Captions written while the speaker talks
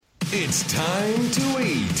It's time to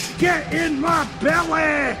eat. Get in my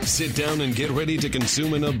belly! Sit down and get ready to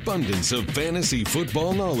consume an abundance of fantasy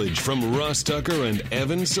football knowledge from Ross Tucker and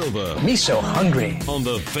Evan Silva. Me so hungry. On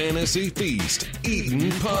the Fantasy Feast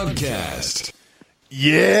Eatin' Podcast.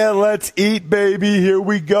 Yeah, let's eat, baby. Here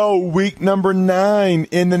we go. Week number 9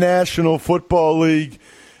 in the National Football League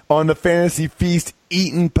on the Fantasy Feast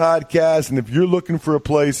Eatin' Podcast. And if you're looking for a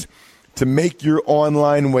place to make your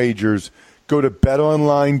online wagers, go to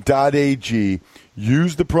betonline.ag.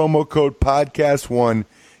 Use the promo code podcast1.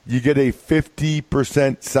 You get a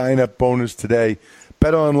 50% sign-up bonus today.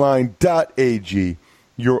 betonline.ag,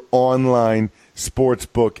 your online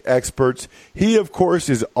sportsbook experts. He, of course,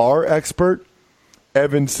 is our expert,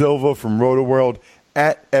 Evan Silva from RotoWorld,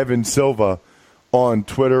 at Evan Silva on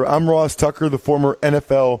Twitter. I'm Ross Tucker, the former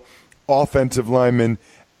NFL offensive lineman,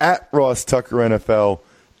 at Ross Tucker NFL,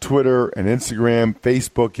 Twitter and Instagram.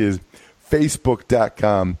 Facebook is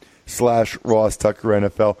facebook.com/Ross Tucker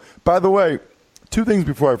NFL. By the way, 2 things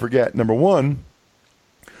before I forget. Number 1,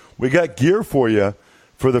 we got gear for you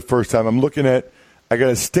for the first time. I got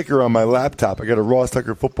a sticker on my laptop. I got a Ross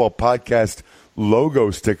Tucker Football Podcast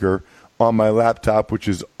logo sticker on my laptop, which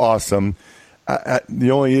is awesome.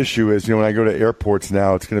 The only issue is, when I go to airports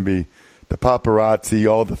now, it's going to be the paparazzi,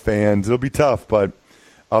 all the fans. It'll be tough, but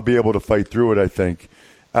I'll be able to fight through it, I think.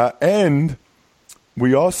 And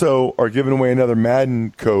we also are giving away another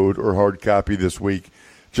Madden code or hard copy this week.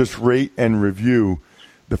 Just rate and review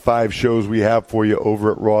the 5 shows we have for you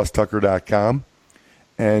over at rosstucker.com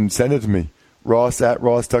and send it to me. Ross at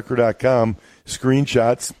rosstucker.com.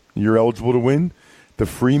 Screenshots. You're eligible to win the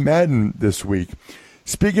free Madden this week.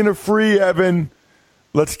 Speaking of free, Evan,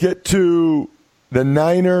 let's get to the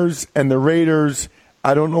Niners and the Raiders.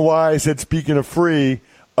 I don't know why I said speaking of free,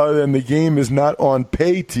 other than the game is not on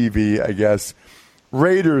pay TV, I guess.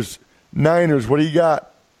 Raiders, Niners, what do you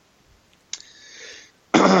got?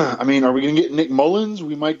 I mean, are we going to get Nick Mullins?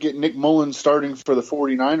 We might get Nick Mullins starting for the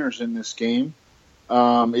 49ers in this game.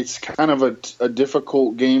 It's kind of a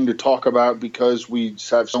difficult game to talk about because we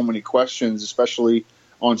have so many questions, especially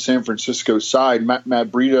on San Francisco's side. Matt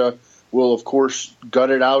Breida will, of course, gut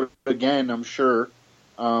it out again, I'm sure,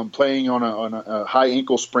 playing on a high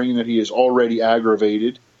ankle sprain that he has already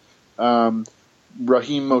aggravated.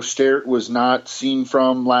 Raheem Mostert was not seen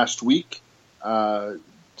from last week. Barely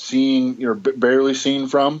seen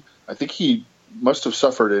from. I think he must have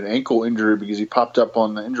suffered an ankle injury because he popped up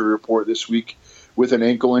on the injury report this week with an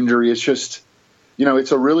ankle injury. It's just,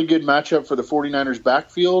 it's a really good matchup for the 49ers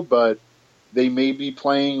backfield, but they may be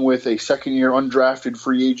playing with a second-year undrafted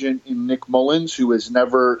free agent in Nick Mullins, who has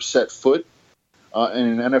never set foot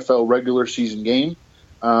in an NFL regular season game.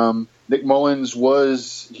 Nick Mullins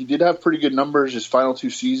he did have pretty good numbers his final 2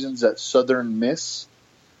 seasons at Southern Miss,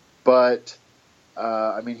 but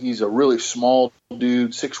he's a really small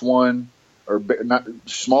dude, 6'1", or not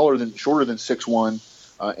shorter than 6'1",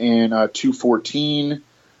 and 214.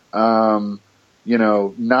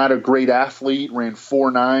 Not a great athlete. Ran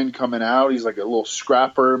 4.9 coming out. He's like a little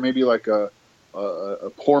scrapper, maybe like a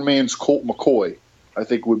poor man's Colt McCoy, I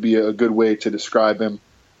think would be a good way to describe him.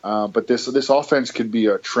 But this offense could be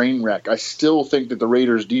a train wreck. I still think that the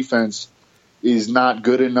Raiders' defense is not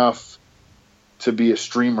good enough to be a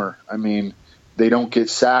streamer. I mean, they don't get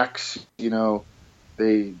sacks. They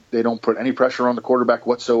don't put any pressure on the quarterback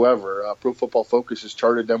whatsoever. Pro Football Focus has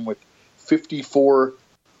charted them with 54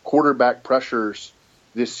 quarterback pressures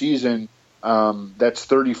this season. That's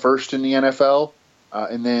 31st in the NFL,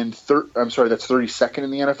 and then that's 32nd in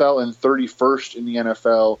the NFL, and 31st in the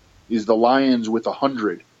NFL is the Lions with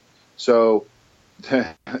 100. So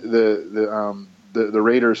the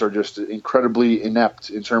Raiders are just incredibly inept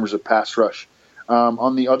in terms of pass rush.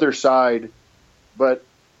 On the other side, but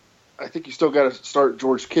I think you still got to start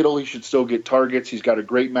George Kittle. He should still get targets. He's got a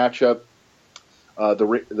great matchup.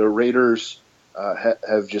 The Raiders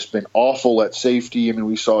have just been awful at safety. I mean,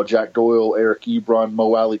 we saw Jack Doyle, Eric Ebron,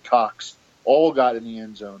 Mo Alley Cox all got in the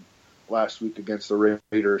end zone last week against the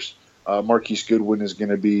Raiders. Marquise Goodwin is going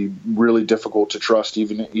to be really difficult to trust,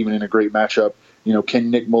 even in a great matchup. Can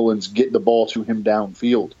Nick Mullins get the ball to him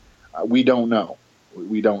downfield? We don't know.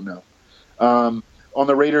 On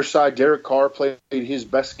the Raiders side, Derek Carr played his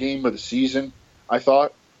best game of the season, I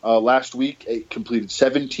thought. Last week, he completed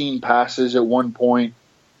 17 passes at one point,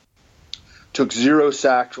 took 0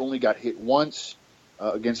 sacks, only got hit once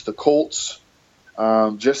against the Colts.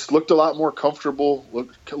 Just looked a lot more comfortable,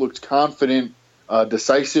 looked confident,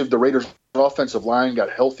 decisive. The Raiders' offensive line got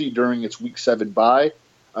healthy during its Week 7 bye,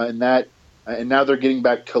 and now they're getting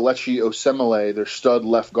back Kelechi Osemele, their stud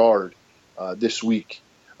left guard, this week.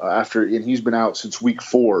 and he's been out since week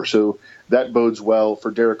 4. So that bodes well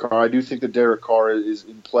for Derek Carr. I do think that Derek Carr is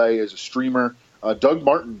in play as a streamer. Doug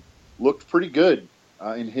Martin looked pretty good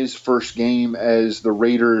in his first game as the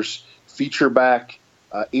Raiders feature back.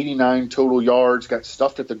 89 total yards, got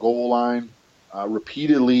stuffed at the goal line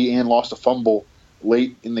repeatedly and lost a fumble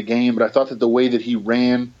late in the game. But I thought that the way that he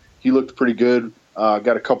ran, he looked pretty good.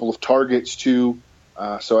 Got a couple of targets too.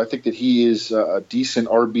 So I think that he is a decent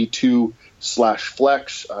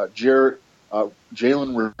RB2/flex.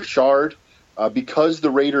 Jalen Richard, because the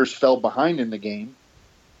Raiders fell behind in the game,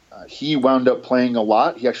 he wound up playing a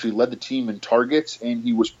lot. He actually led the team in targets, and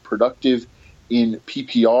he was productive in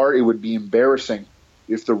PPR. It would be embarrassing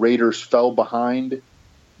if the Raiders fell behind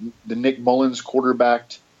the Nick Mullins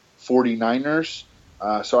quarterbacked 49ers.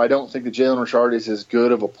 So I don't think that Jalen Richard is as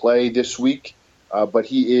good of a play this week, but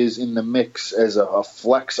he is in the mix as a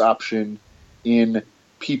flex option in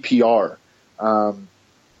PPR.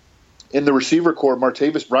 In the receiver corps,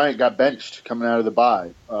 Martavis Bryant got benched coming out of the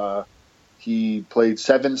bye. He played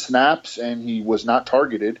 7 snaps, and he was not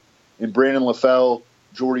targeted. And Brandon LaFell,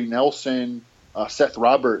 Jordy Nelson, Seth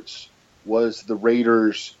Roberts was the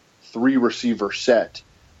Raiders' 3-receiver set.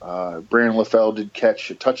 Brandon LaFell did catch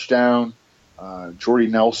a touchdown. Jordy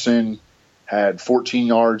Nelson had 14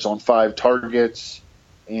 yards on 5 targets.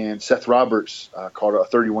 And Seth Roberts caught a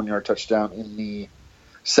 31-yard touchdown in the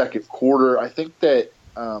second quarter. I think that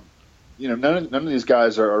none of these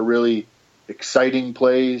guys are really exciting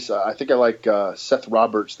plays. I think I like Seth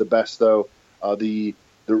Roberts the best, though. The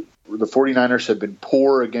 49ers have been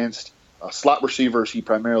poor against slot receivers. He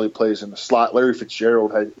primarily plays in the slot. Larry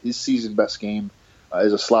Fitzgerald had his season best game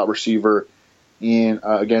as a slot receiver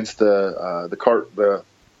against the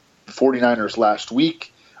 49ers last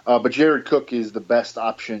week. But Jared Cook is the best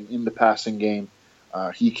option in the passing game.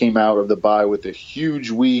 He came out of the bye with a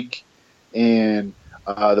huge week, and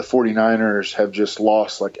the 49ers have just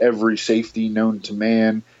lost like every safety known to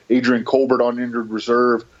man. Adrian Colbert on injured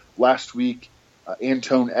reserve last week.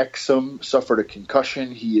 Antone Exum suffered a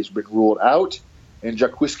concussion. He has been ruled out. And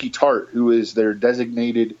Jaquiski Tart, who is their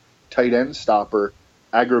designated tight end stopper,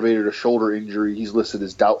 aggravated a shoulder injury. He's listed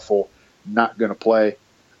as doubtful, not going to play.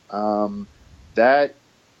 That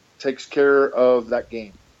takes care of that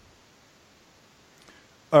game.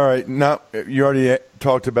 All right. Now, you already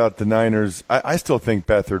talked about the Niners. I still think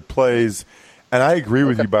Beathard plays, and I agree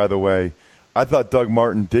with you, by the way. I thought Doug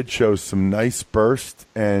Martin did show some nice burst,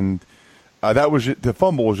 and the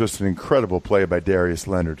fumble was just an incredible play by Darius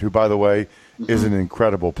Leonard, who, by the way, is an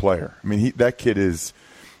incredible player. I mean, that kid's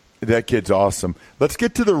awesome. Let's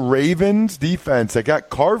get to the Ravens defense. That got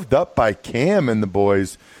carved up by Cam and the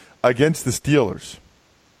boys against the Steelers.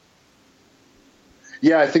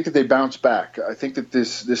 Yeah, I think that they bounce back. I think that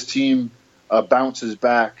this team bounces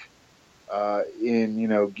back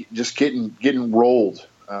in just getting rolled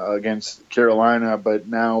against Carolina, but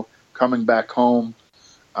now coming back home.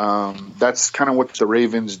 That's kind of what the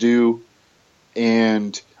Ravens do,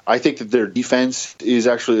 and I think that their defense is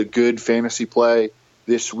actually a good fantasy play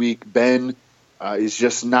this week. Ben is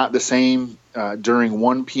just not the same during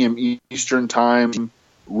 1 p.m. Eastern time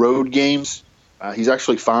road games. He's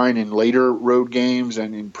actually fine in later road games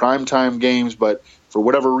and in primetime games, but for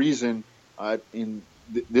whatever reason,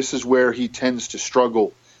 this is where he tends to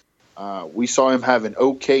struggle. We saw him have an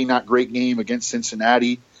okay, not great game against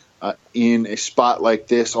Cincinnati in a spot like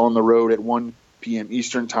this on the road at 1 p.m.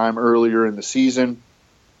 Eastern time earlier in the season.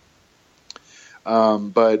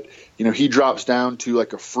 But he drops down to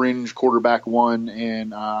like a fringe quarterback 1,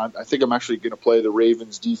 and I think I'm actually going to play the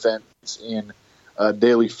Ravens defense in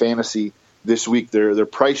daily fantasy this week. They're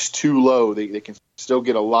priced too low. They can still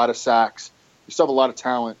get a lot of sacks. They still have a lot of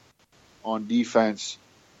talent on defense.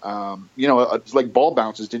 It's like ball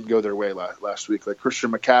bounces didn't go their way last week. Like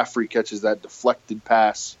Christian McCaffrey catches that deflected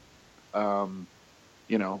pass.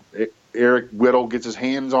 Eric Whittle gets his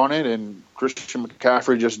hands on it, and Christian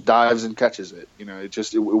McCaffrey just dives and catches it.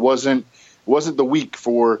 It wasn't the week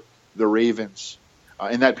for the Ravens.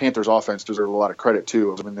 And that Panthers offense deserves a lot of credit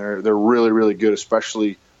too. I mean, they're really, really good,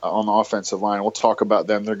 especially on the offensive line. We'll talk about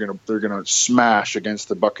them. They're gonna smash against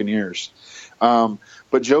the Buccaneers.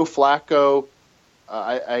 But Joe Flacco,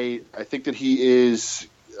 I think that he is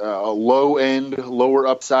a lower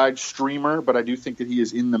upside streamer, but I do think that he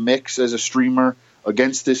is in the mix as a streamer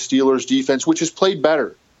against this Steelers defense, which has played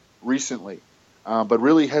better recently, but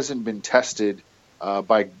really hasn't been tested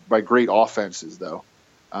by great offenses though.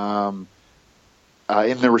 In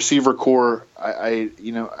the receiver core,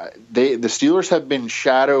 the Steelers have been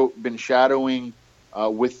shadowing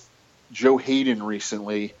with Joe Hayden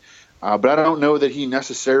recently, but I don't know that he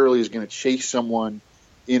necessarily is going to chase someone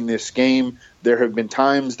in this game. There have been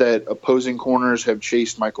times that opposing corners have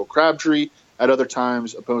chased Michael Crabtree. At other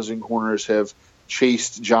times, opposing corners have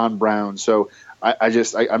chased John Brown. So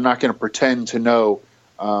I'm not going to pretend to know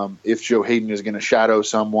if Joe Hayden is going to shadow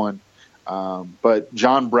someone. But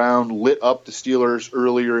John Brown lit up the Steelers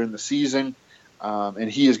earlier in the season, and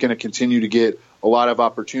he is going to continue to get a lot of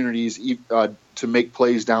opportunities to make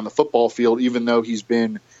plays down the football field, even though he's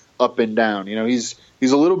been up and down. You know, he's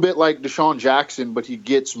a little bit like Deshaun Jackson, but he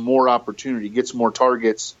gets more opportunity, gets more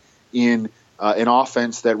targets in an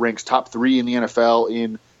offense that ranks top 3 in the NFL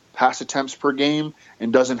in pass attempts per game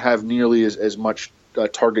and doesn't have nearly as much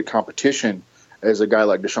target competition as a guy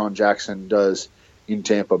like Deshaun Jackson does in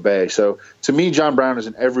Tampa Bay. So to me, John Brown is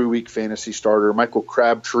an every week fantasy starter. Michael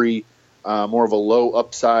Crabtree, more of a low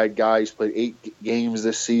upside guy. He's played 8 games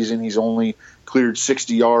this season. He's only cleared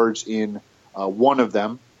 60 yards in one of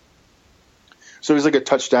them. So he's like a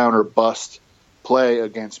touchdown or bust play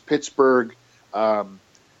against Pittsburgh.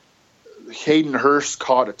 Hayden Hurst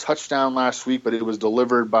caught a touchdown last week, but it was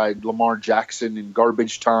delivered by Lamar Jackson in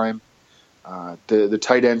garbage time. The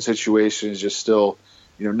tight end situation is just still,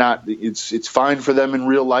 not. It's fine for them in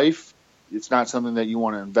real life. It's not something that you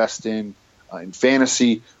want to invest in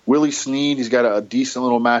fantasy. Willie Snead, he's got a decent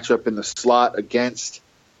little matchup in the slot against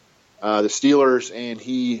the Steelers, and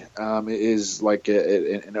he is like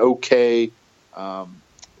an okay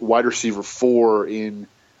wide receiver 4 in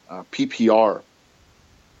PPR.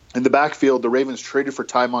 In the backfield, the Ravens traded for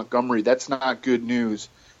Ty Montgomery. That's not good news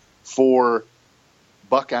for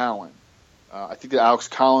Buck Allen. I think that Alex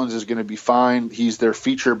Collins is going to be fine. He's their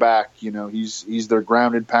feature back. He's their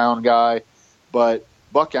grounded pound guy. But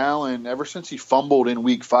Buck Allen, ever since he fumbled in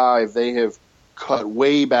Week 5, they have cut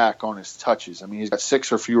way back on his touches. I mean, he's got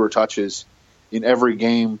 6 or fewer touches in every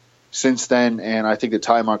game since then, and I think that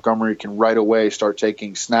Ty Montgomery can right away start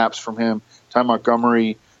taking snaps from him. Ty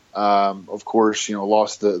Montgomery, of course,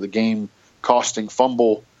 lost the game-costing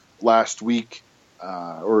fumble last week,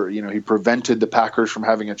 he prevented the Packers from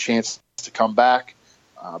having a chance to come back.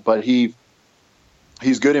 But he's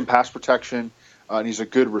good in pass protection, and he's a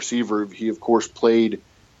good receiver. He, of course, played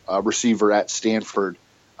receiver at Stanford,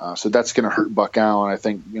 so that's going to hurt Buck Allen, I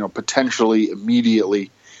think, potentially immediately.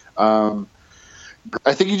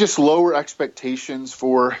 I think you just lower expectations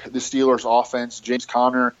for the Steelers' offense. James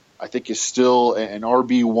Conner, I think, is still an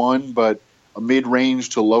RB1, but a mid-range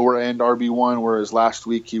to lower-end RB1, whereas last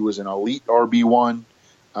week he was an elite RB1.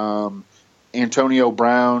 Antonio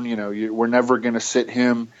Brown, we're never going to sit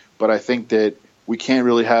him, but I think that we can't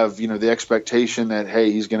really have, the expectation that,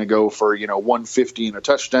 hey, he's going to go for, 150 and a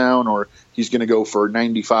touchdown, or he's going to go for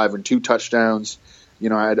 95 and 2 touchdowns.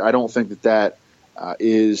 I don't think that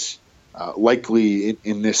is likely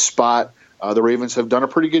in this spot. The Ravens have done a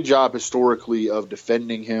pretty good job historically of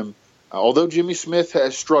defending him. Although Jimmy Smith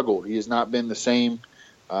has struggled, he has not been the same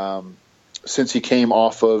since he came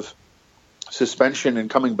off of suspension and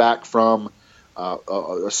coming back from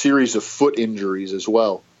a series of foot injuries as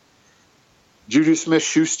well. Juju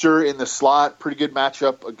Smith-Schuster in the slot, pretty good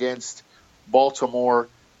matchup against Baltimore,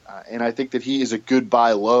 and I think that he is a good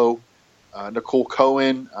buy low. Nicole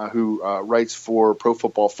Cohen, who writes for Pro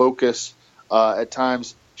Football Focus at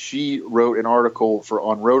times, she wrote an article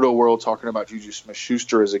on Roto World talking about Juju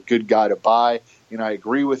Smith-Schuster as a good guy to buy, and I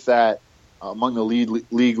agree with that. Among the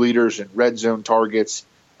league leaders in red zone targets,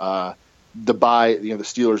 the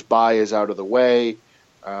Steelers' buy is out of the way.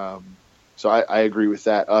 So I agree with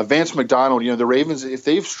that. Vance McDonald, the Ravens, if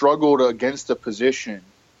they've struggled against a position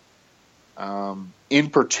in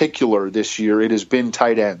particular this year, it has been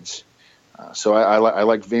tight ends. So I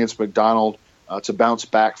like Vance McDonald to bounce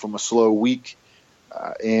back from a slow week.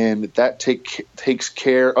 And that takes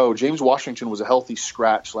care. Oh, James Washington was a healthy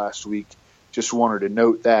scratch last week. Just wanted to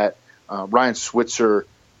note that. Ryan Switzer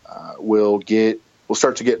will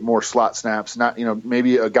start to get more slot snaps. Not,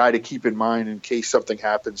 maybe a guy to keep in mind in case something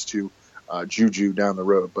happens to Juju down the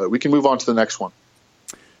road. But we can move on to the next one.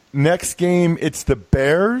 Next game, it's the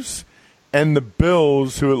Bears and the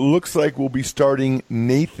Bills, who it looks like will be starting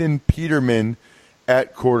Nathan Peterman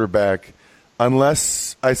at quarterback,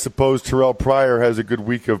 unless, I suppose, Terrell Pryor has a good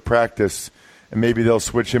week of practice, and maybe they'll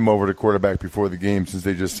switch him over to quarterback before the game since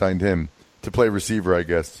they just signed him to play receiver, I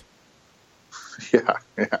guess. Yeah.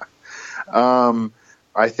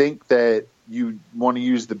 I think that you want to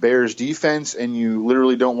use the Bears defense, and you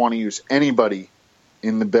literally don't want to use anybody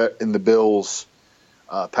in the Bills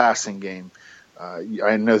passing game.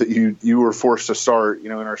 I know that you were forced to start,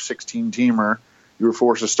 in our 16-teamer, you were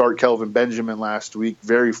forced to start Kelvin Benjamin last week.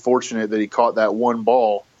 Very fortunate that he caught that one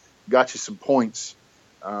ball, got you some points.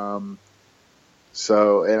 And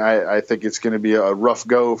I think it's going to be a rough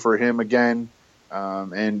go for him again.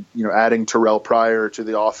 And, adding Terrell Pryor to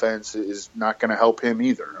the offense is not going to help him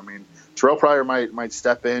either. I mean, Terrell Pryor might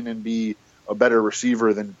step in and be a better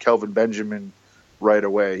receiver than Kelvin Benjamin right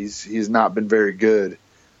away. He's not been very good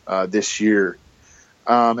this year.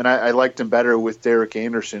 And I liked him better with Derek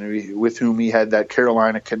Anderson, with whom he had that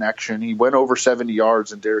Carolina connection. He went over 70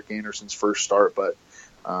 yards in Derek Anderson's first start, but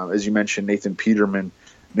as you mentioned, Nathan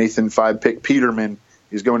 5-pick Peterman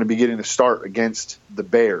is going to be getting the start against the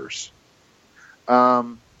Bears.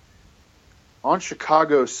 On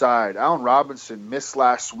Chicago's side, Allen Robinson missed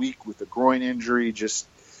last week with a groin injury. Just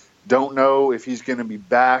don't know if he's going to be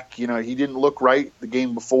back. He didn't look right the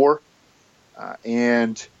game before.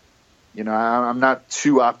 And I'm not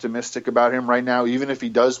too optimistic about him right now. Even if he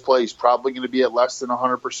does play, he's probably going to be at less than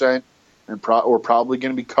 100% or probably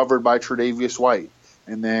going to be covered by Tre'Davious White.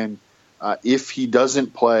 And then if he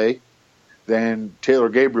doesn't play, then Taylor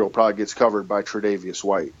Gabriel probably gets covered by Tre'Davious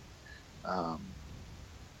White.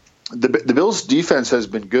 The Bills' defense has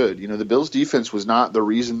been good. The Bills' defense was not the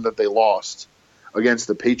reason that they lost against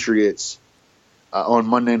the Patriots on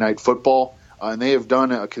Monday Night Football. And they have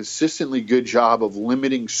done a consistently good job of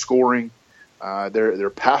limiting scoring. Their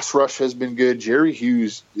pass rush has been good. Jerry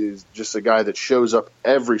Hughes is just a guy that shows up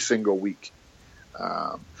every single week.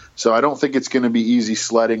 So I don't think it's going to be easy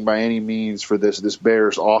sledding by any means for this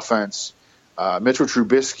Bears offense. Mitchell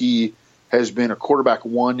Trubisky has been a quarterback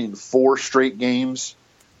 1 in 4 straight games.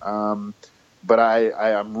 But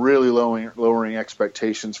I am really lowering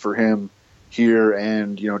expectations for him here,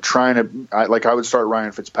 and I would start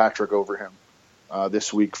Ryan Fitzpatrick over him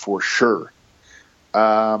this week for sure.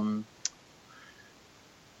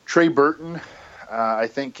 Trey Burton, I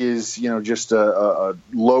think is just a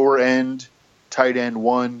lower end tight end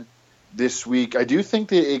 1 this week. I do think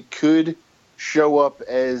that it could show up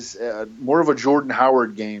as more of a Jordan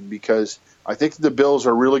Howard game because I think the Bills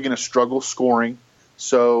are really going to struggle scoring.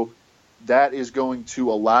 So that is going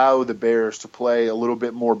to allow the Bears to play a little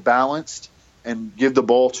bit more balanced and give the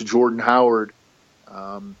ball to Jordan Howard.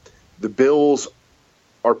 The Bills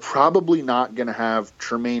are probably not going to have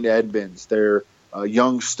Tremaine Edmonds, their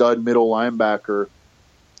young stud middle linebacker,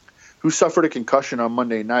 who suffered a concussion on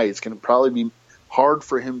Monday night. It's going to probably be hard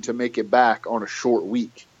for him to make it back on a short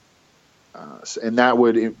week. And that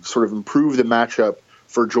would sort of improve the matchup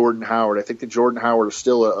for Jordan Howard. I think that Jordan Howard is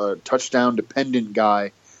still a touchdown-dependent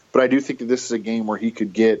guy, but I do think that this is a game where he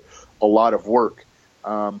could get a lot of work.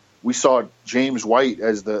 We saw James White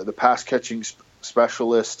as the pass-catching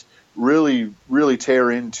specialist really, really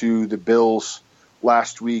tear into the Bills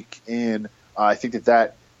last week, and I think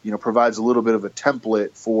that provides a little bit of a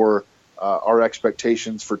template for our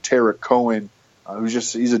expectations for Tarek Cohen,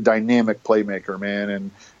 he's a dynamic playmaker, man,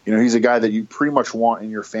 and he's a guy that you pretty much want in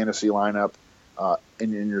your fantasy lineup,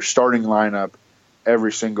 in your starting lineup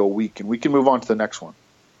every single week. And we can move on to the next one.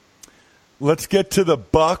 Let's get to the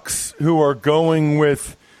Bucs, who are going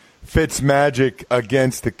with Fitzmagic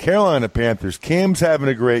against the Carolina Panthers. Cam's having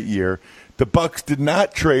a great year. The Bucs did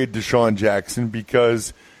not trade Deshaun Jackson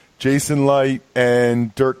because Jason Light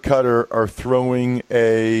and Dirk Cutter are throwing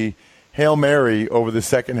a Hail Mary over the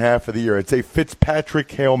second half of the year. It's a Fitzpatrick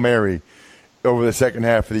Hail Mary over the second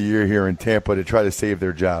half of the year here in Tampa to try to save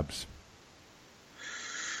their jobs.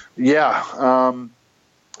 Yeah,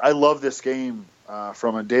 I love this game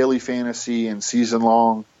from a daily fantasy and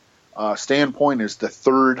season-long standpoint. It's the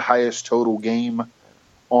third highest total game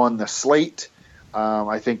on the slate.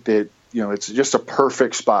 I think that it's just a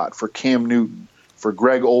perfect spot for Cam Newton, for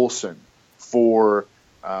Greg Olsen, for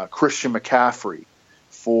Christian McCaffrey,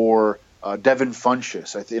 for Devin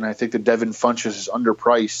Funchess. I think that Devin Funchess is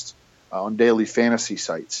underpriced on daily fantasy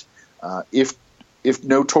sites. If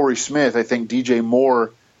no Torrey Smith, I think DJ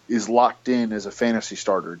Moore is locked in as a fantasy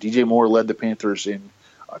starter. DJ Moore led the Panthers in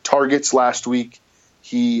targets last week.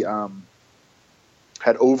 He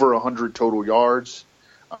had over 100 total yards.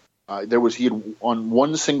 He had on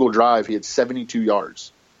one single drive, he had 72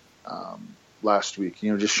 yards last week.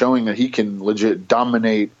 Just showing that he can legit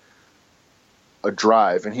dominate a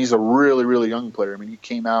drive. And he's a really, really young player. I mean, he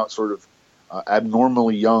came out sort of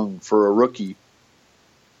abnormally young for a rookie.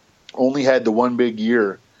 Only had the one big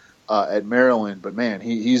year at Maryland, but man,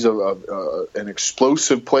 he's an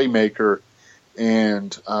explosive playmaker.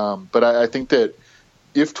 And but I think that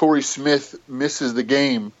if Torrey Smith misses the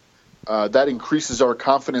game, that increases our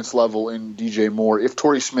confidence level in DJ Moore. If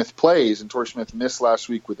Torrey Smith plays, and Torrey Smith missed last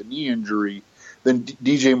week with a knee injury, then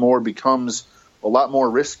DJ Moore becomes a lot more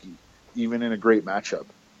risky, even in a great matchup.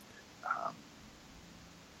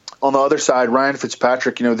 On the other side, Ryan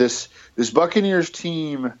Fitzpatrick, this Buccaneers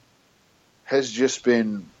team has just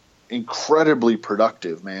been incredibly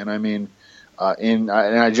productive, man. I mean, And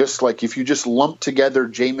I just like if you just lump together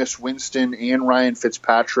Jameis Winston and Ryan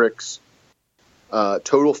Fitzpatrick's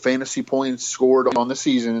total fantasy points scored on the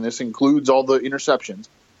season, and this includes all the interceptions,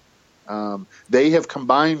 they have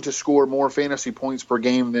combined to score more fantasy points per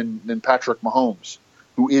game than Patrick Mahomes,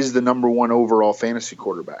 who is the number one overall fantasy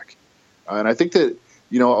quarterback. And I think that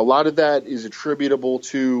a lot of that is attributable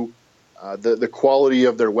to the quality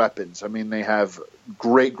of their weapons. I mean, they have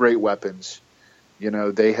great weapons.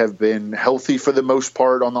 They have been healthy for the most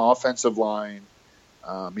part on the offensive line.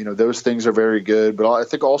 Those things are very good. But I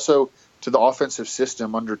think also to the offensive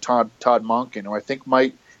system under Todd Monken, who I think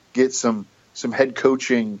might get some head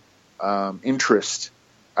coaching interest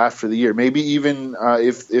after the year. Maybe even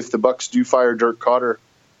if the Bucs do fire Dirk Koetter,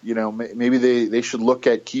 maybe they should look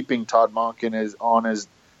at keeping Todd Monken as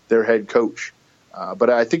their head coach.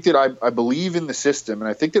 But I think that I believe in the system, and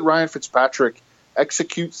I think that Ryan Fitzpatrick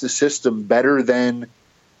executes the system better than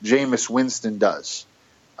Jameis Winston does.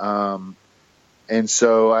 And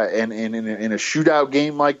so, in a shootout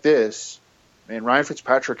game like this, man, Ryan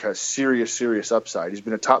Fitzpatrick has serious upside. He's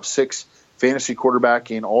been a top 6 fantasy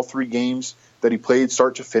quarterback in all 3 games that he played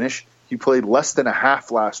start to finish. He played less than a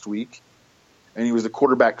half last week, and he was the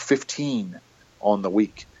quarterback 15 on the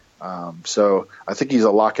week. So I think he's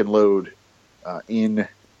a lock and load in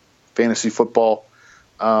fantasy football.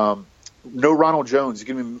 No Ronald Jones. He's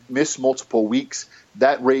going to miss multiple weeks.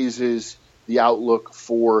 That raises the outlook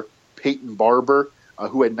for Peyton Barber,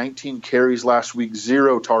 who had 19 carries last week,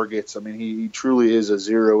 0 targets. I mean, he truly is a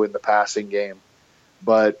 0 in the passing game.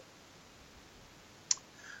 But,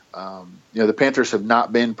 the Panthers have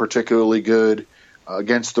not been particularly good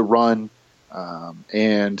against the run.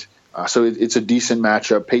 So it's a decent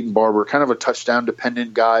matchup. Peyton Barber, kind of a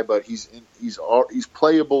touchdown-dependent guy, but he's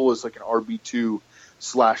playable as like an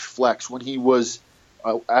RB2/flex. When he was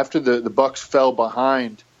after the Bucs fell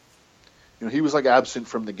behind, he was like absent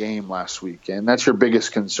from the game last week, and that's your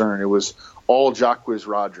biggest concern. It was all Jacquizz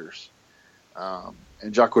Rodgers, and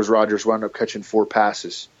Jacquizz Rodgers wound up catching 4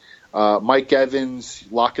 passes. Mike Evans,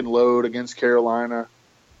 lock and load against Carolina.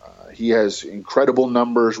 He has incredible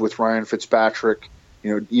numbers with Ryan Fitzpatrick.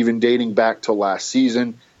 Even dating back to last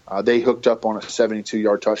season, they hooked up on a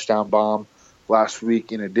 72-yard touchdown bomb last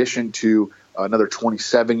week, in addition to another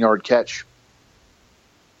 27-yard catch.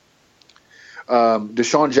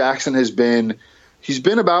 Deshaun Jackson he's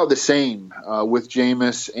been about the same with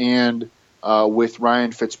Jameis and with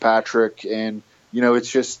Ryan Fitzpatrick, and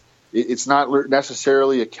it's not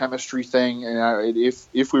necessarily a chemistry thing. And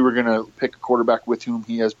if we were going to pick a quarterback with whom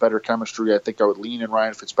he has better chemistry, I think I would lean in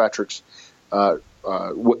Ryan Fitzpatrick's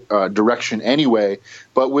direction anyway.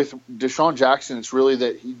 But with Deshaun Jackson, it's really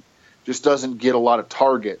that he just doesn't get a lot of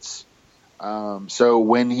targets. So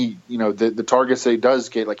when he, the targets that he does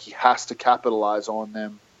get, like, he has to capitalize on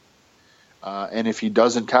them. And if he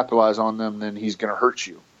doesn't capitalize on them, then he's going to hurt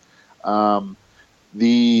you.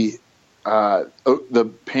 The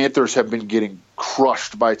Panthers have been getting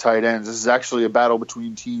crushed by tight ends. This is actually a battle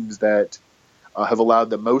between teams that have allowed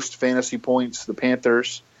the most fantasy points, the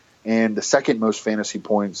Panthers, and the second most fantasy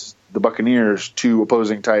points, the Buccaneers, to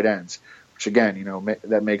opposing tight ends. Which, again,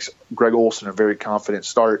 that makes Greg Olsen a very confident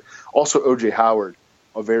start. Also, O.J. Howard,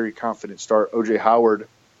 a very confident start. O.J. Howard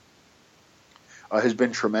has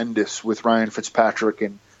been tremendous with Ryan Fitzpatrick,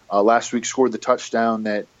 and last week scored the touchdown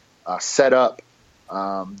that set up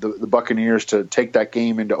the Buccaneers to take that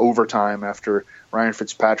game into overtime after Ryan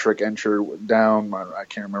Fitzpatrick entered down. I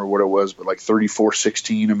can't remember what it was, but like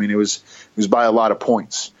 34-16. I mean, it was by a lot of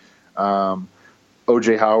points.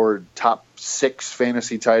 O.J. Howard, top 6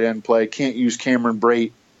 fantasy tight end play. Can't use Cameron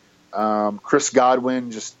Brate. Chris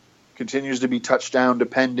Godwin just continues to be touchdown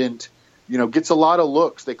dependent. Gets a lot of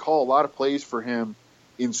looks. They call a lot of plays for him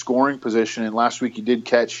in scoring position. And last week he did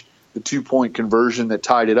catch the 2-point conversion that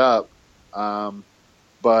tied it up.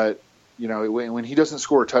 But when he doesn't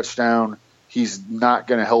score a touchdown, he's not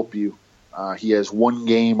going to help you. He has 1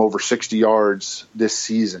 game over 60 yards this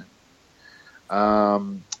season.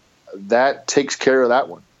 That takes care of that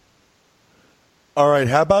one. All right,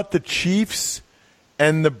 how about the Chiefs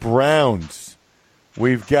and the Browns?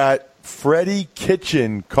 We've got Freddie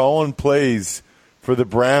Kitchen calling plays for the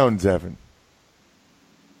Browns, Evan.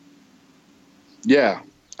 Yeah.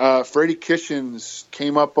 Freddie Kitchens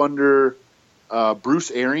came up under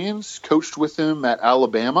Bruce Arians, coached with him at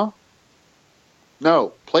Alabama.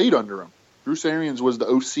 No, played under him. Bruce Arians was the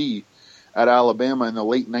OC at Alabama in the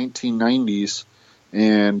late 1990s.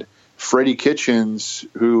 And Freddie Kitchens,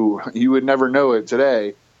 who you would never know it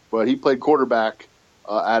today, but he played quarterback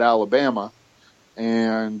at Alabama.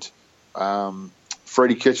 And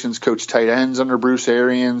Freddie Kitchens coached tight ends under Bruce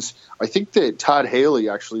Arians. I think that Todd Haley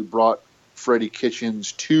actually brought Freddie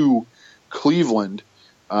Kitchens to Cleveland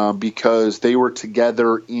because they were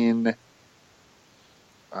together in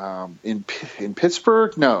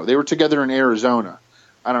Pittsburgh. No, they were together in Arizona.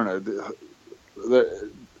 I don't know.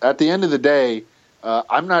 At the end of the day,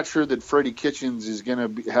 I'm not sure that Freddie Kitchens is going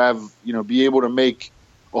to be able to make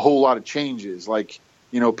a whole lot of changes. Like,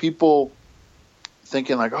 people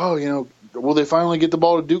thinking like, oh, will they finally get the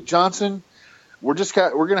ball to Duke Johnson? We're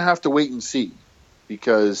going to have to wait and see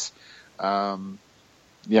because,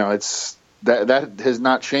 it's that has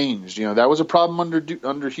not changed. That was a problem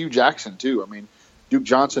under Hugh Jackson too. I mean, Duke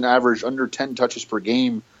Johnson averaged under 10 touches per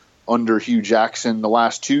game under Hugh Jackson the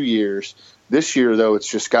last 2 years. This year, though, it's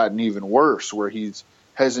just gotten even worse, where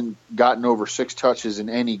hasn't gotten over 6 touches in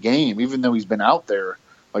any game, even though he's been out there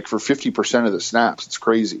like for 50% of the snaps. It's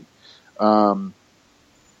crazy. And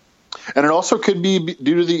it also could be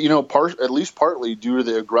due to the, at least partly due to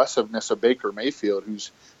the aggressiveness of Baker Mayfield,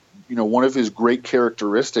 who's, one of his great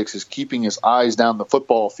characteristics is keeping his eyes down the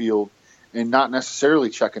football field and not necessarily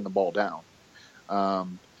checking the ball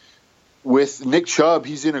down. With Nick Chubb,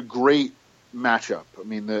 he's in a great matchup. I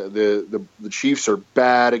mean, the Chiefs are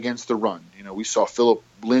bad against the run. We saw Phillip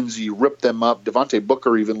Lindsay rip them up. Devontae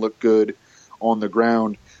Booker even looked good on the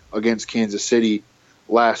ground against Kansas City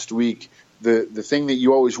last week. The thing that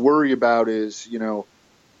you always worry about is,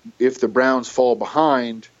 if the Browns fall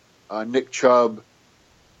behind, Nick Chubb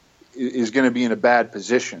is going to be in a bad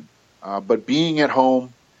position. But being at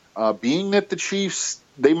home, being that the Chiefs,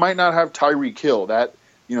 they might not have Tyreek Hill, that,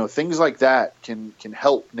 things like that can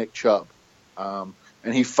help Nick Chubb. And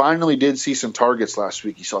he finally did see some targets last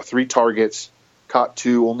week. He saw 3 targets, caught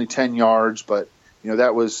 2, only 10 yards, but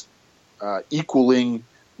that was equaling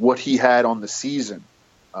what he had on the season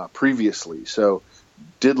previously. So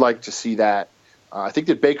did like to see that. I think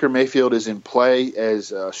that Baker Mayfield is in play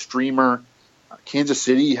as a streamer. Kansas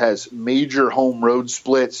City has major home road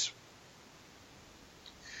splits,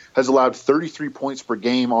 has allowed 33 points per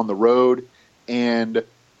game on the road and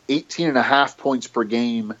 18.5 points per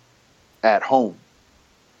game at home.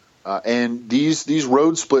 And these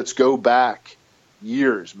road splits go back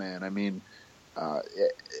years, man. I mean,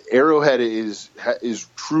 Arrowhead is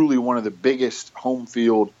truly one of the biggest home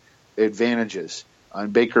field advantages.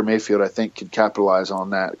 And Baker Mayfield, I think, could capitalize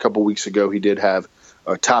on that. A couple weeks ago, he did have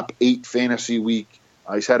a top 8 fantasy week.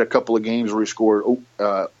 He's had a couple of games where he scored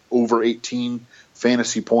over 18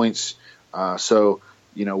 fantasy points. So,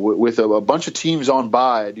 with a bunch of teams on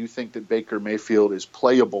bye, I do think that Baker Mayfield is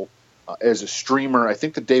playable as a streamer. I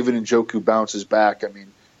think that David Njoku bounces back. I mean,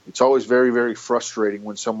 it's always very, very frustrating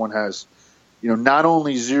when someone has, not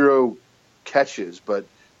only 0 catches, but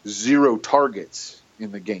 0 targets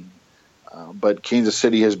in the game. But Kansas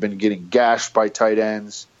City has been getting gashed by tight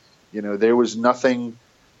ends. There was nothing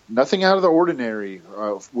out of the ordinary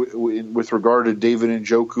with regard to David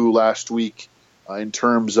Njoku last week in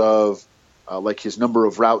terms of like his number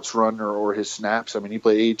of routes run or his snaps. I mean, he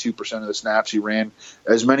played 82% of the snaps. He ran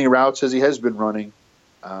as many routes as he has been running.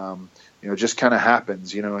 It just kind of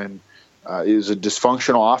happens, and it was a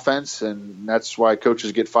dysfunctional offense, and that's why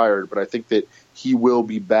coaches get fired. But I think that he will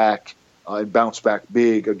be back and bounce back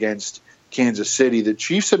big against Kansas City. The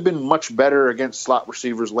Chiefs have been much better against slot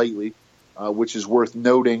receivers lately, which is worth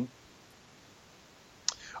noting.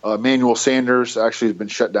 Emmanuel Sanders actually has been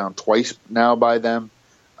shut down twice now by them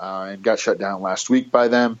and got shut down last week by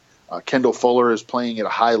them. Kendall Fuller is playing at a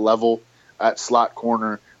high level at slot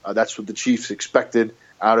corner. That's what the Chiefs expected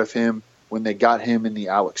out of him when they got him in the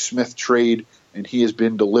Alex Smith trade, and he has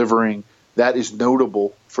been delivering. That is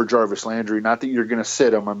notable for Jarvis Landry. Not that you're going to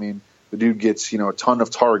sit him. I mean, the dude gets a ton of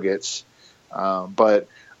targets, but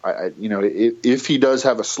if he does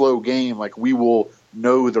have a slow game, like, we will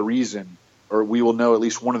know the reason, or we will know at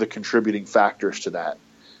least one of the contributing factors to that.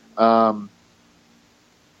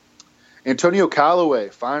 Antonio Callaway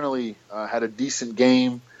finally had a decent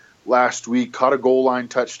game last week, caught a goal line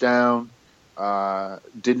touchdown,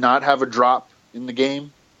 did not have a drop in the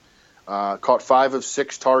game, caught 5 of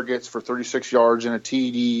 6 targets for 36 yards and a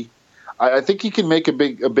TD. I think he can make a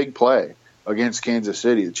big play against Kansas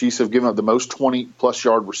City. The Chiefs have given up the most 20-plus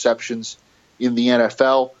yard receptions in the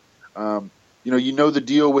NFL. The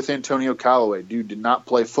deal with Antonio Callaway. Dude did not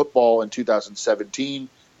play football in 2017.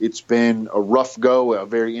 It's been a rough go, a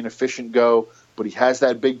very inefficient go, but he has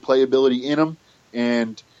that big playability in him,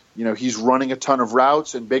 and he's running a ton of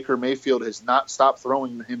routes, and Baker Mayfield has not stopped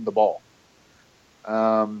throwing him the ball.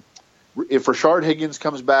 If Rashard Higgins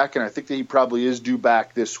comes back, and I think that he probably is due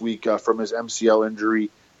back this week from his MCL injury,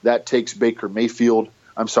 that takes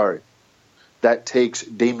that takes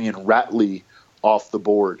Damian Ratley off the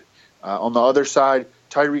board. On the other side,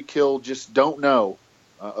 Tyreek Hill, just don't know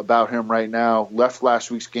about him right now. Left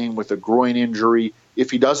last week's game with a groin injury.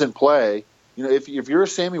 If he doesn't play, if you're a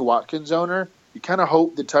Sammy Watkins owner, you kind of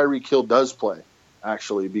hope that Tyreek Hill does play,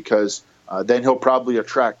 actually, because then he'll probably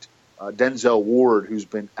attract Denzel Ward, who's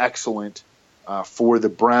been excellent for the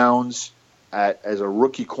Browns as a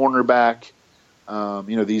rookie cornerback.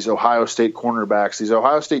 These Ohio State cornerbacks, these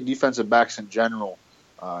Ohio State defensive backs in general,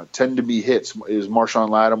 tend to be hits. Is Marshawn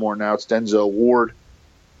Lattimore, now it's Denzel Ward.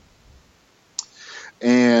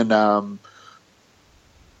 And,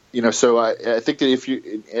 so I think that if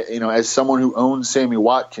you as someone who owns Sammy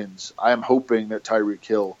Watkins, I am hoping that Tyreek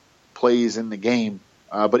Hill plays in the game.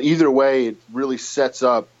 But either way, it really sets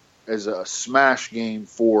up as a smash game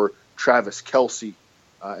for Travis Kelce.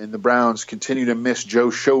 And the Browns continue to miss Joe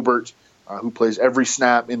Schobert, who plays every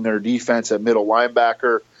snap in their defense at middle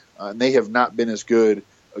linebacker. And they have not been as good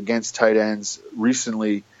against tight ends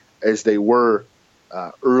recently as they were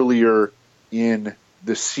earlier in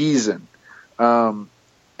the season. And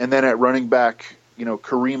then at running back,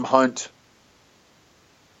 Kareem Hunt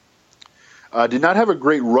did not have a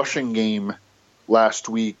great rushing game last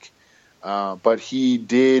week, but he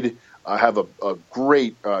did have a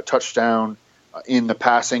great touchdown in the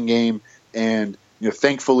passing game. And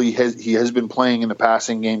thankfully he has been playing in the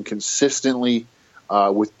passing game consistently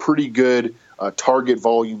with pretty good target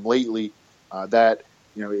volume lately. That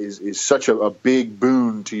is such a big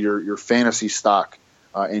boon to your fantasy stock.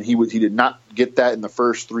 And he did not get that in the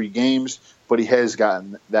first 3 games, but he has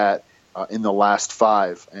gotten that in the last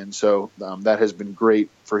 5. And so that has been great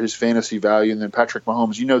for his fantasy value. And then Patrick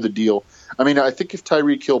Mahomes, the deal. I mean, I think if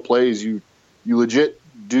Tyreek Hill plays, you legit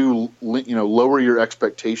do lower your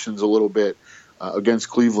expectations a little bit against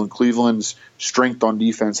Cleveland. Cleveland's strength on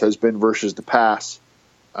defense has been versus the pass.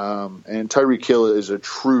 And Tyreek Hill is a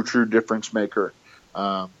true difference maker.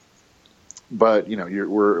 But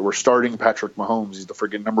we're starting Patrick Mahomes. He's the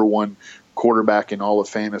friggin' number 1 quarterback in all of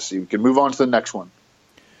fantasy. We can move on to the next one.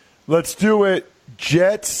 Let's do it.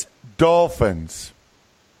 Jets, Dolphins.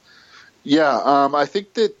 Yeah, I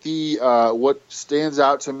think that the what stands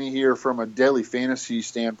out to me here from a daily fantasy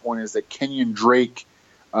standpoint is that Kenyon Drake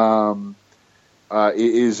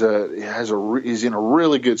is in a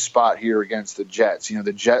really good spot here against the Jets.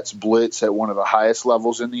 The Jets blitz at one of the highest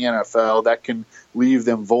levels in the NFL. That can leave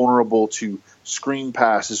them vulnerable to screen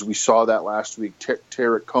passes. We saw that last week.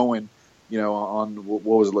 Tarek Cohen, on what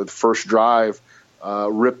was it, like the first drive,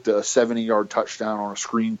 ripped a 70-yard touchdown on a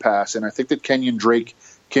screen pass. And I think that Kenyon Drake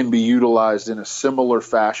can be utilized in a similar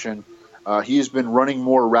fashion. He has been running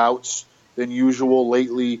more routes than usual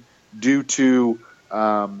lately due to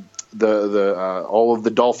all of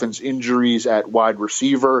the Dolphins' injuries at wide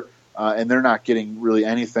receiver, and they're not getting really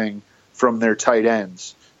anything from their tight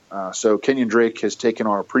ends. So Kenyon Drake has taken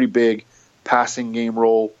on a pretty big passing game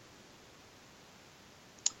role.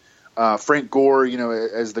 Frank Gore,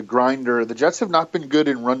 as the grinder, the Jets have not been good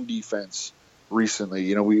in run defense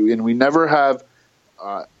recently. We never have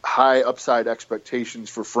high upside expectations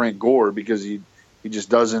for Frank Gore because he just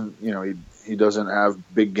doesn't, he doesn't have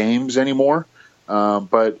big games anymore.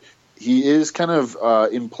 But he is kind of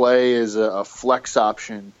in play as a flex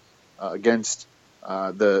option against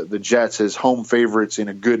the Jets as home favorites in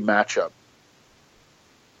a good matchup.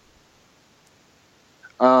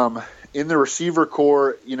 In the receiver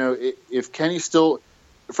core, if Kenny still,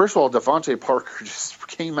 first of all, Devontae Parker just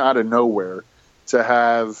came out of nowhere to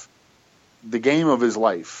have the game of his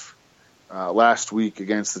life last week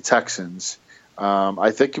against the Texans.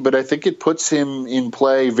 I think it puts him in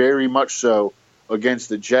play very much so against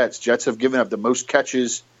the Jets. Jets have given up the most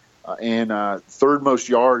catches and third most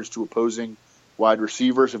yards to opposing wide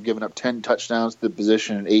receivers, have given up 10 touchdowns to the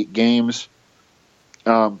position in 8 games.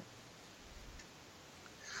 So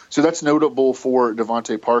that's notable for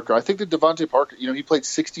Devontae Parker. I think that Devontae Parker, he played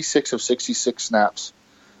 66 of 66 snaps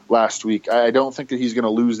last week. I don't think that he's going to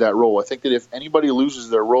lose that role. I think that if anybody loses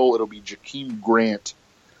their role, it'll be Jakeem Grant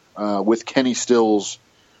with Kenny Stills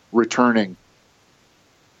returning.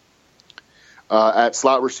 At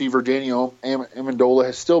slot receiver, Danny Amendola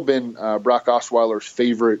has still been Brock Osweiler's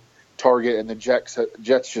favorite target, and the Jets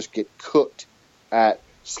just get cooked at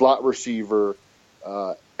slot receiver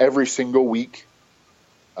every single week.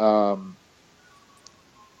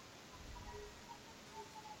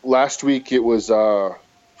 Last week it was I'm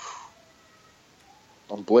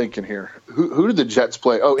blanking here. Who did the Jets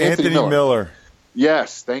play? Oh, Anthony Miller.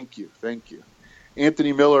 Yes, thank you.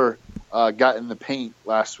 Anthony Miller got in the paint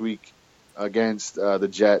last week against the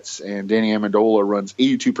Jets, and Danny Amendola runs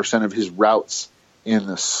 82% of his routes in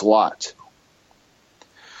the slot.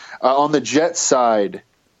 On the Jets side,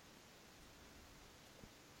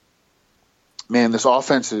 man, this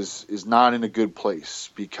offense is not in a good place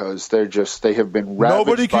because they have been ravaged.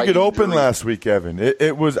 Nobody could get open injury. last week, Evan.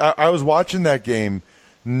 It was I was watching that game.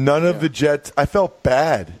 None of the Jets. I felt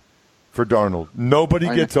bad for Darnold. Nobody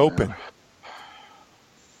gets open.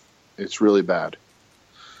 It's really bad.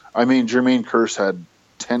 I mean, Jermaine Kearse had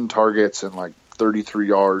 10 targets and like 33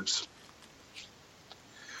 yards.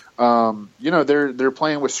 They're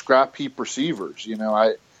playing with scrap heap receivers.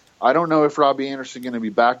 I don't know if Robbie Anderson going to be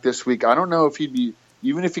back this week. I don't know if even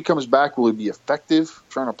if he comes back, will he be effective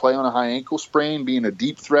trying to play on a high ankle sprain, being a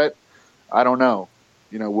deep threat? I don't know.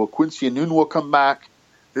 Will Quincy Enunwa come back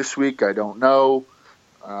this week? I don't know.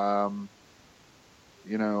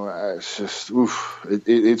 It's just,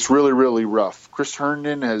 it's really, really rough. Chris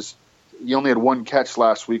Herndon he only had one catch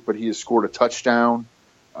last week, but he has scored a touchdown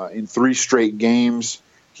in 3 straight games.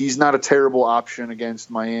 He's not a terrible option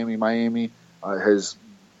against Miami. Miami has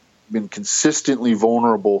been consistently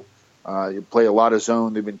vulnerable. You play a lot of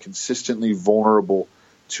zone. They've been consistently vulnerable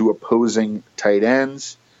to opposing tight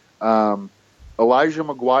ends. Elijah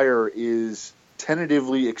McGuire is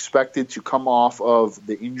tentatively expected to come off of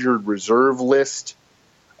the injured reserve list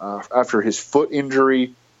after his foot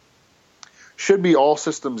injury. Should be all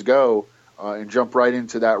systems go and jump right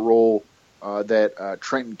into that role that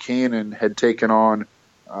Trenton Cannon had taken on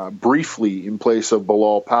briefly in place of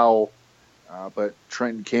Bilal Powell. But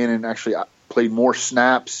Trenton Cannon actually played more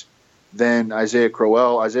snaps than Isaiah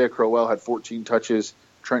Crowell. Isaiah Crowell had 14 touches.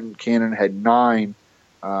 Trenton Cannon had 9.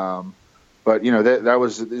 But that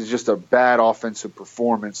was just a bad offensive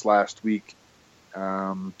performance last week.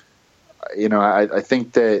 I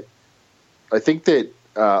think that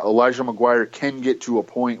Elijah McGuire can get to a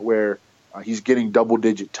point where he's getting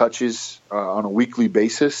double-digit touches on a weekly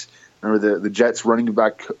basis. Remember, the Jets running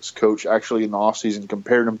back coach actually in the offseason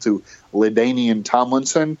compared him to LaDainian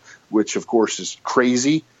Tomlinson, which, of course, is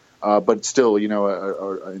crazy. But still,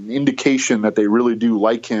 an indication that they really do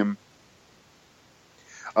like him.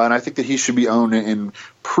 And I think that he should be owned in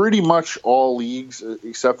pretty much all leagues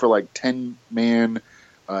except for like 10-man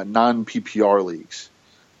non-PPR leagues.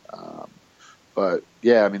 But,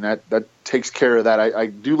 yeah, I mean, that takes care of that. I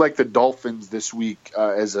do like the Dolphins this week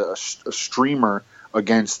as a streamer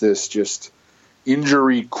against this just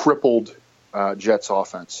injury-crippled Jets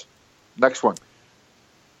offense. Next one.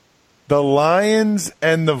 The Lions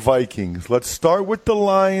and the Vikings. Let's start with the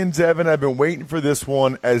Lions, Evan. I've been waiting for this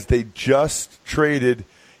one as they just traded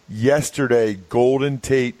yesterday Golden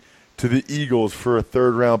Tate to the Eagles for a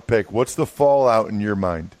third-round pick. What's the fallout in your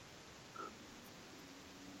mind?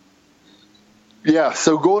 Yeah,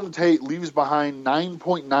 so Golden Tate leaves behind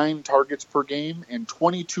 9.9 targets per game and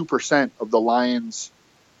 22% of the Lions'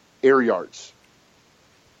 air yards.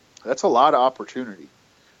 That's a lot of opportunity.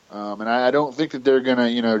 And I don't think that they're going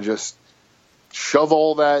to, just shove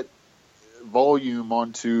all that volume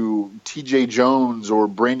onto TJ Jones or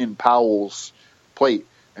Brandon Powell's plate.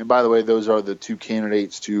 And by the way, those are the 2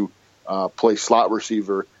 candidates to play slot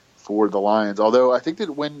receiver for the Lions. Although I think that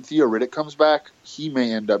when Theo Riddick comes back, he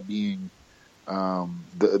may end up being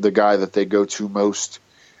the guy that they go to most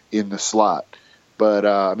in the slot. But,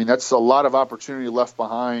 that's a lot of opportunity left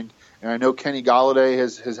behind. And I know Kenny Golladay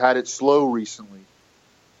has had it slow recently.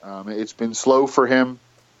 It's been slow for him.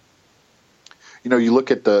 You look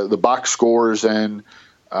at the box scores and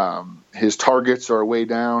his targets are way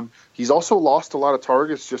down. He's also lost a lot of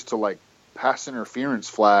targets just to, like, pass interference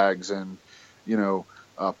flags and,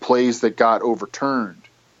 plays that got overturned.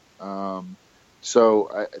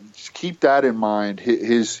 So just keep that in mind.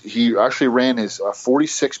 He actually ran his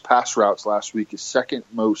 46 pass routes last week, his second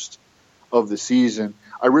most of the season.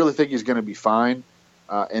 I really think he's going to be fine.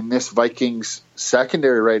 And this Vikings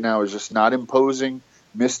secondary right now is just not imposing.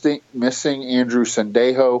 Missing Andrew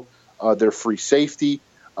Sendejo, their free safety,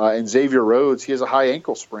 and Xavier Rhodes. He has a high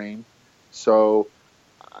ankle sprain, so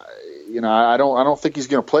I don't think he's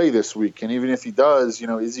going to play this week. And even if he does,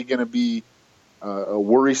 is he going to be a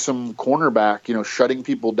worrisome cornerback, shutting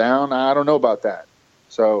people down? I don't know about that.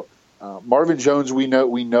 So Marvin Jones, we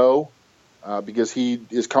know because he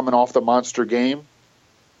is coming off the monster game.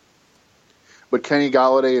 But Kenny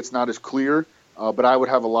Golladay, it's not as clear. But I would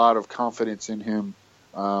have a lot of confidence in him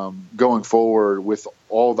going forward with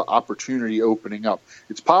all the opportunity opening up.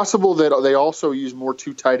 It's possible that they also use more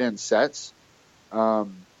 2 tight end sets.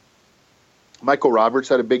 Michael Roberts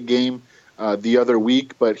had a big game the other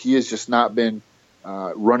week, but he has just not been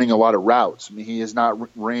running a lot of routes. I mean, he has not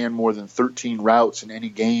ran more than 13 routes in any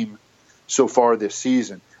game so far this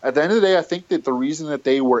season. At the end of the day, I think that the reason that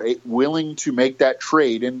they were willing to make that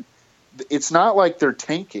trade, and it's not like they're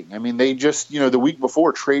tanking. I mean, they just, the week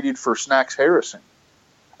before traded for Snacks Harrison.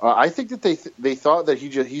 I think that they thought that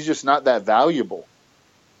he's just not that valuable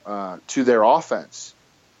to their offense.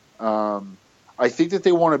 I think that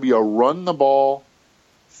they want to be a run the ball,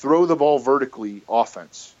 throw the ball vertically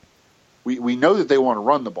offense. We know that they want to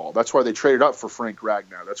run the ball. That's why they traded up for Frank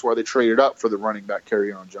Ragnow. That's why they traded up for the running back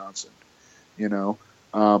Kerryon Johnson.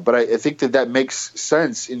 But I think that makes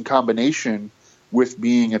sense in combination with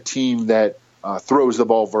being a team that throws the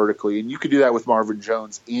ball vertically, and you could do that with Marvin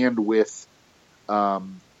Jones and with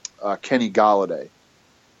Kenny Golladay.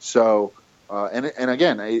 So, and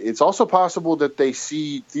again, it's also possible that they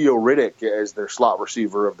see Theo Riddick as their slot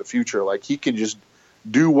receiver of the future. Like, he can just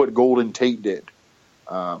do what Golden Tate did.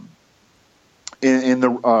 In the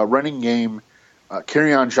running game,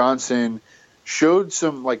 Kerryon Johnson showed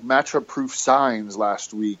some like matchup-proof signs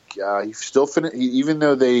last week. He still finished, even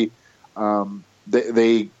though they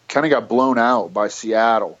kind of got blown out by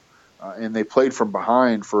Seattle, and they played from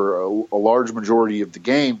behind for a large majority of the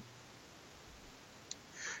game.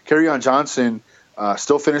 Kerryon Johnson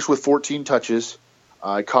still finished with 14 touches.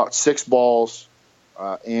 Caught 6 balls,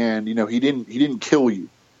 and he didn't kill you,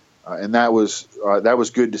 and that was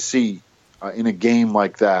good to see in a game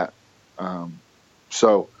like that. And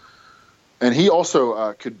he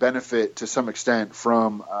also could benefit to some extent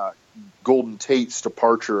from Golden Tate's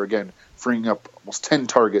departure, again, freeing up almost 10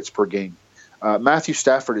 targets per game. Matthew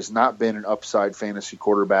Stafford has not been an upside fantasy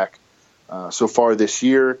quarterback so far this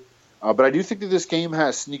year, but I do think that this game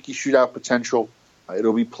has sneaky shootout potential.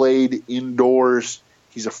 It'll be played indoors.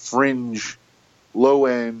 He's a fringe,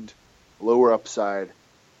 low-end, lower upside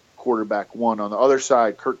quarterback one. On the other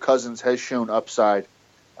side, Kirk Cousins has shown upside,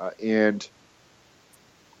 and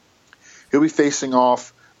he'll be facing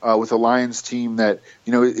off with a Lions team that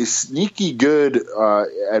is sneaky good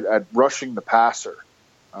at rushing the passer,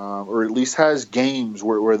 or at least has games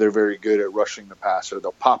where they're very good at rushing the passer.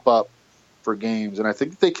 They'll pop up for games, and I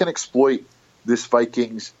think they can exploit this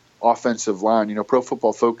Vikings offensive line. Pro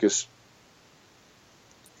Football Focus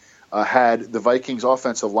had the Vikings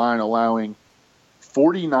offensive line allowing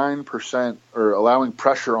 49% or allowing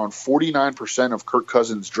pressure on 49% of Kirk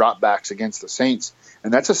Cousins dropbacks against the Saints.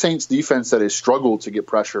 And that's a Saints defense that has struggled to get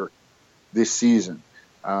pressure this season.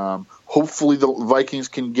 Hopefully the Vikings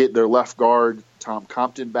can get their left guard, Tom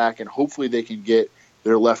Compton, back, and hopefully they can get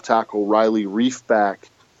their left tackle, Riley Reif, back.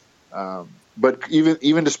 But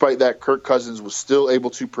even despite that, Kirk Cousins was still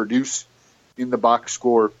able to produce in the box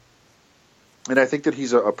score. And I think that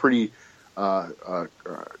he's a pretty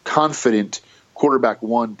confident quarterback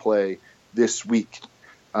one play this week.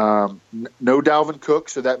 No Dalvin Cook,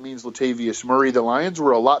 so that means Latavius Murray. The Lions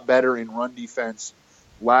were a lot better in run defense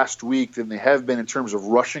last week than they have been in terms of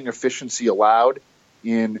rushing efficiency allowed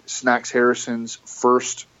in Snacks Harrison's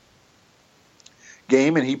first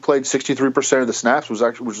game, and he played 63% of the snaps,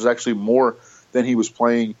 which was actually more than he was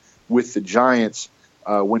playing with the Giants.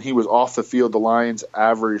 When he was off the field, the Lions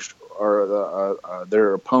averaged, or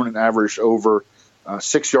their opponent averaged over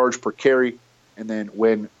 6 yards per carry, and then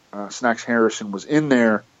when Snacks Harrison was in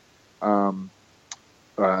there,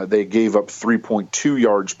 they gave up 3.2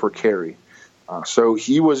 yards per carry. So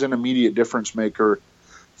he was an immediate difference maker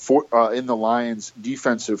in the Lions'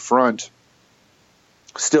 defensive front.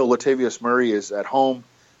 Still, Latavius Murray is at home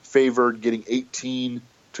favored, getting 18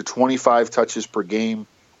 to 25 touches per game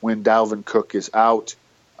when Dalvin Cook is out,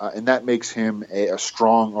 and that makes him a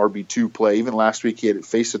strong RB2 play. Even last week, he had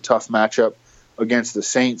faced a tough matchup against the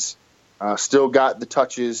Saints. Still got the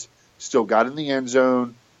touches, still got in the end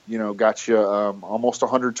zone, got you almost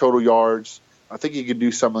 100 total yards. I think he could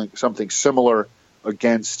do something similar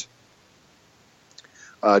against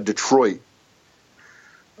Detroit.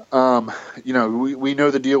 We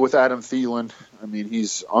know the deal with Adam Thielen. I mean,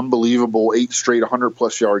 he's unbelievable, 8 straight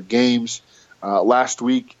 100-plus yard games. Last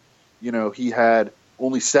week, he had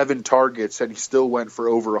only 7 targets, and he still went for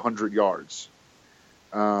over 100 yards.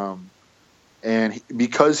 And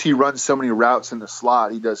because he runs so many routes in the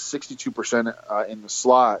slot, he does 62% in the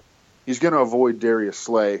slot. He's going to avoid Darius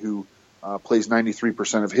Slay, who plays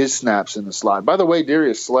 93% of his snaps in the slot. By the way,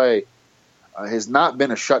 Darius Slay has not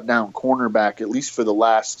been a shutdown cornerback, at least for the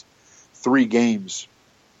last 3 games.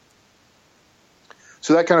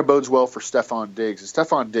 So that kind of bodes well for Stephon Diggs. And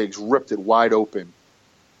Stephon Diggs ripped it wide open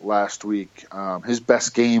last week. His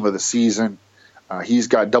best game of the season. He's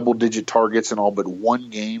got double-digit targets in all but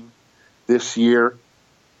 1 game this year.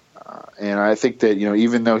 And I think that,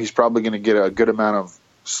 even though he's probably going to get a good amount of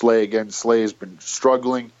Slay again, Slay has been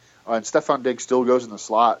struggling. And Stephon Diggs still goes in the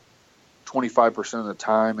slot 25% of the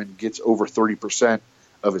time and gets over 30%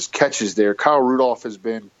 of his catches there. Kyle Rudolph has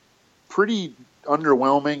been pretty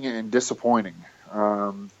underwhelming and disappointing.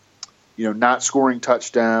 Not scoring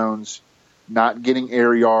touchdowns, not getting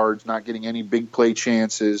air yards, not getting any big play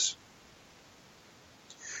chances.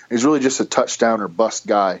 He's really just a touchdown or bust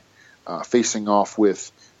guy facing off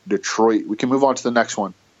with Detroit. We can move on to the next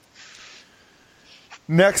one.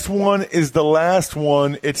 Next one is the last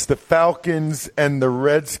one. It's the Falcons and the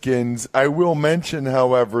Redskins. I will mention,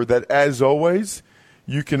 however, that as always,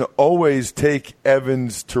 you can always take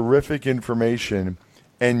Evan's terrific information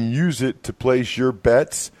and use it to place your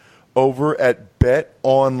bets over at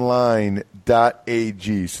betonline.ag.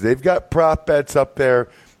 So they've got prop bets up there.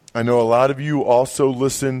 I know a lot of you also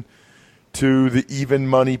listen to the Even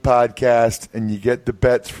Money podcast, and you get the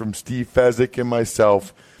bets from Steve Fezzik and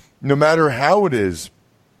myself. No matter how it is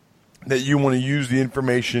that you want to use the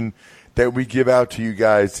information that we give out to you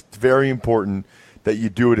guys, it's very important that you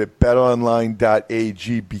do it at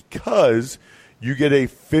betonline.ag because you get a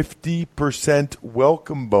 50%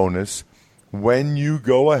 welcome bonus when you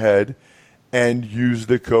go ahead and use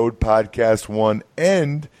the code podcast1.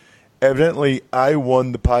 And evidently, I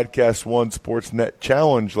won the Podcast One Sportsnet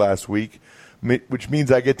Challenge last week, which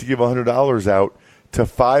means I get to give $100 out to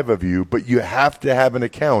 5 of you, but you have to have an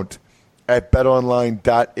account at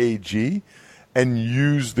betonline.ag and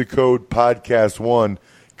use the code podcast1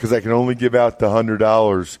 because I can only give out the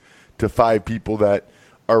 $100 to 5 people that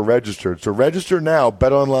are registered. So register now,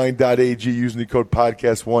 betonline.ag, using the code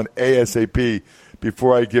podcast1 ASAP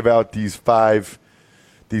before I give out these five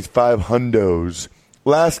hundos.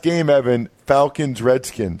 Last game, Evan, Falcons,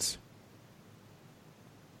 Redskins.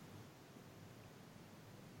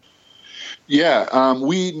 Yeah,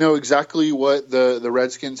 we know exactly what the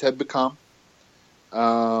Redskins have become.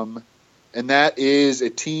 And that is a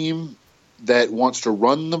team that wants to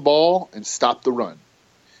run the ball and stop the run.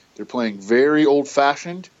 They're playing very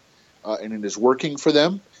old-fashioned, and it is working for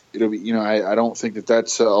them. It'll be, I don't think that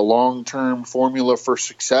that's a long-term formula for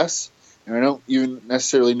success, and I don't even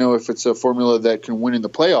necessarily know if it's a formula that can win in the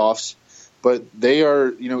playoffs. But they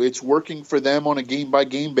are, it's working for them on a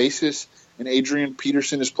game-by-game basis, and Adrian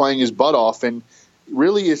Peterson is playing his butt off. And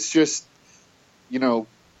really, it's just,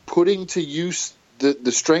 putting to use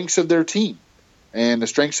the strengths of their team. And the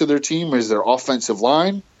strengths of their team is their offensive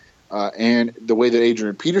line and the way that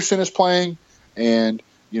Adrian Peterson is playing, and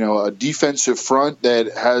a defensive front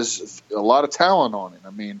that has a lot of talent on it. I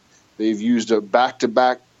mean, they've used a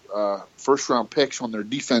back-to-back first-round picks on their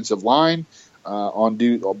defensive line,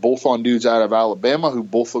 both on dudes out of Alabama who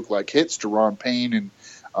both look like hits, Daron Payne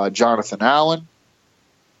and Jonathan Allen.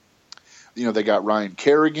 They got Ryan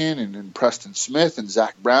Kerrigan and Preston Smith, and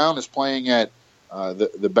Zach Brown is playing at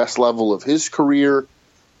the best level of his career.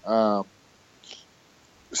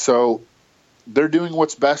 So they're doing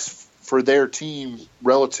what's best for their team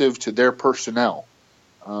relative to their personnel.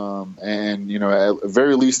 And at the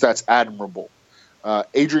very least, that's admirable.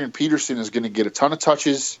 Adrian Peterson is going to get a ton of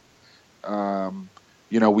touches.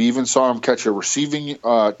 We even saw him catch a receiving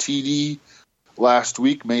TD last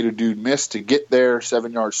week, made a dude miss to get there,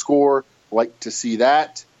 7-yard score. Like to see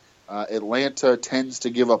that. Atlanta tends to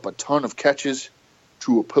give up a ton of catches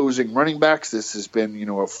to opposing running backs. This has been, a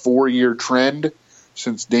 4-year trend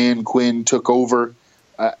since Dan Quinn took over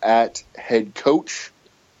at head coach.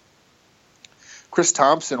 Chris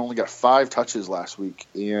Thompson only got 5 touches last week,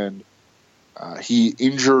 and he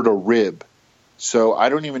injured a rib. So I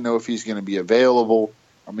don't even know if he's going to be available.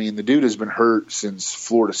 I mean, the dude has been hurt since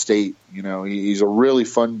Florida State. He's a really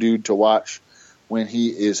fun dude to watch when he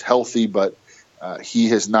is healthy, but he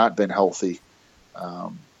has not been healthy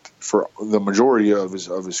for the majority of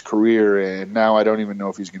his career, and now I don't even know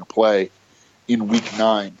if he's going to play in Week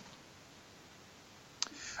 9.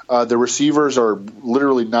 The receivers are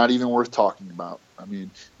literally not even worth talking about. I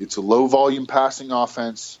mean, it's a low-volume passing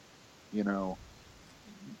offense, even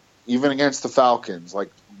against the Falcons.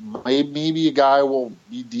 Like, maybe a guy will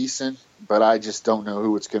be decent, but I just don't know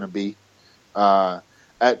who it's going to be.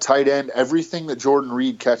 At tight end, everything that Jordan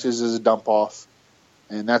Reed catches is a dump-off,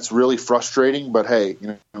 and that's really frustrating. But, hey,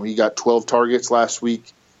 he got 12 targets last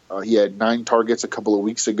week. He had 9 targets a couple of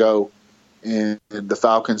weeks ago, and the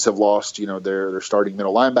Falcons have lost, their starting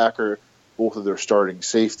middle linebacker, both of their starting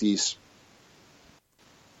safeties.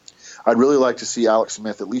 I'd really like to see Alex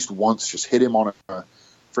Smith at least once just hit him on a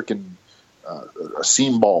freaking a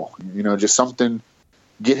seam ball, just something,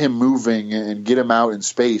 get him moving and get him out in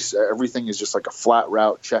space. Everything is just like a flat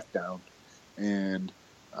route check down. And,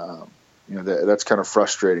 that's kind of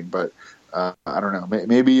frustrating, but I don't know.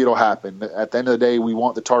 Maybe it'll happen. At the end of the day, we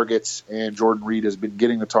want the targets, and Jordan Reed has been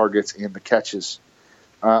getting the targets and the catches.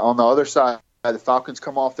 On the other side, the Falcons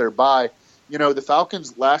come off their bye. The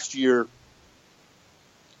Falcons last year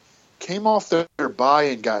came off their bye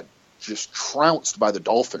and got just trounced by the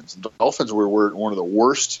Dolphins. The Dolphins were one of the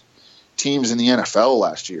worst teams in the NFL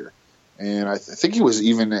last year. And I think he was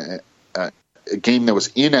even at a game that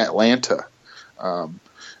was in Atlanta.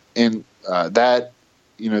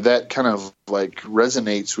 That kind of like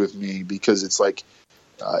resonates with me because it's like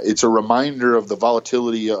it's a reminder of the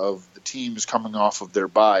volatility of the teams coming off of their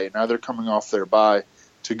bye. And now they're coming off their bye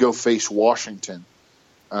to go face Washington.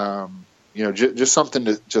 Just something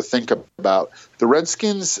to think about. The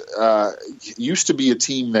Redskins used to be a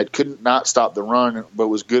team that couldn't not stop the run, but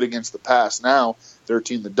was good against the pass. Now they're a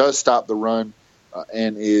team that does stop the run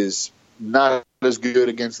and is not as good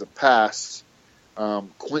against the pass.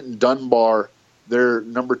 Quentin Dunbar, their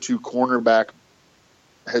number 2 cornerback,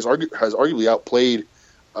 has arguably outplayed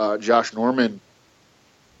Josh Norman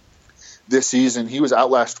this season. He was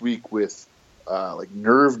out last week with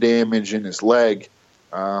nerve damage in his leg,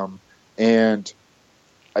 and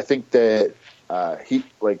I think that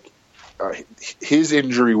his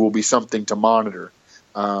injury will be something to monitor.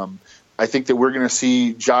 I think that we're going to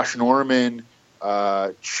see Josh Norman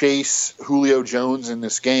chase Julio Jones in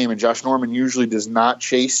this game, and Josh Norman usually does not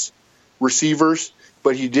chase receivers,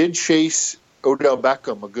 but he did chase Odell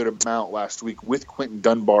Beckham a good amount last week with Quentin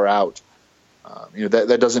Dunbar out.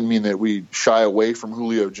 That doesn't mean that we shy away from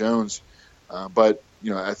Julio Jones, but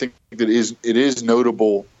I think that it is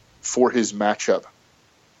notable for his matchup.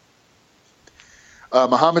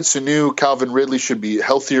 Mohamed Sanu, Calvin Ridley should be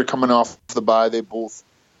healthier coming off the bye. They both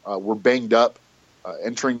were banged up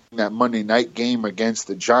entering that Monday night game against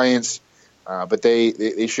the Giants, but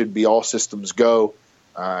they should be all systems go.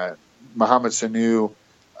 Mohamed Sanu,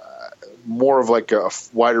 more of like a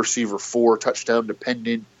wide receiver 4, touchdown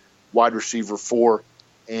dependent wide receiver 4,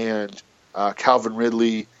 and Calvin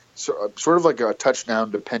Ridley, sort of like a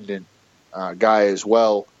touchdown dependent guy as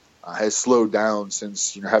well, has slowed down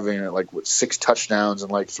since having 6 touchdowns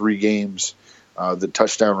in 3 games. The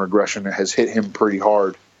touchdown regression has hit him pretty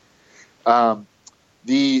hard.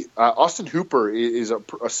 The Austin Hooper is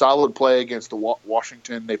a solid play against the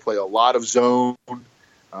Washington. They play a lot of zone.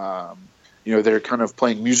 They're kind of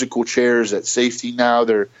playing musical chairs at safety now.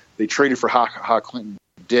 They traded for Clinton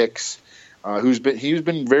Dix, who's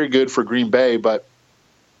been very good for Green Bay, but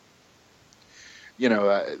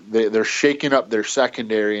they're shaking up their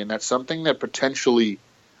secondary, and that's something that potentially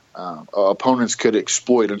opponents could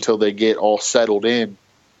exploit until they get all settled in.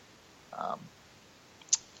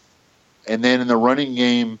 And then in the running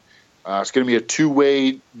game, it's going to be a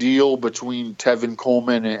 2-way deal between Tevin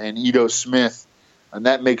Coleman and Ito Smith, and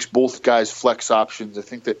that makes both guys flex options. I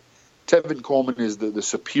think that Tevin Coleman is the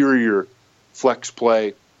superior flex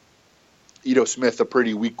play. Ito Smith, a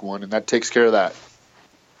pretty weak one, and that takes care of that.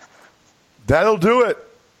 That'll do it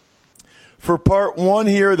for part 1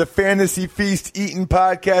 here of the Fantasy Feast Eaton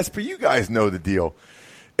podcast. But you guys know the deal.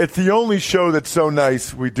 It's the only show that's so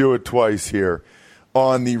nice we do it twice here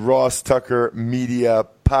on the Ross Tucker Media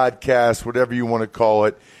podcast, whatever you want to call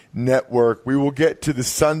it, network. We will get to the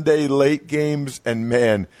Sunday late games, and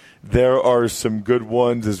man, there are some good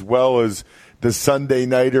ones, as well as the Sunday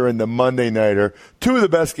nighter and the Monday nighter. 2 of the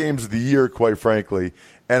best games of the year, quite frankly,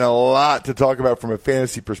 and a lot to talk about from a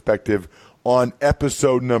fantasy perspective on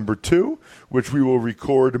episode number 2, which we will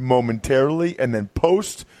record momentarily and then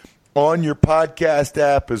post on your podcast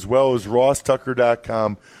app as well as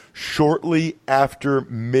rosstucker.com shortly after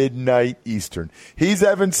midnight Eastern. He's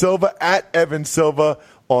Evan Silva, at Evan Silva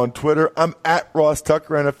on Twitter. I'm at Ross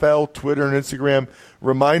Tucker NFL, Twitter and Instagram.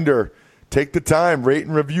 Reminder, take the time, rate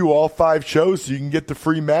and review all 5 shows so you can get the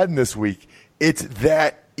free Madden this week. It's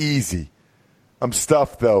that easy. I'm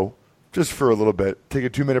stuffed, though, just for a little bit. Take a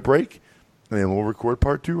 2-minute break, and then we'll record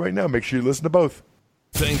part 2 right now. Make sure you listen to both.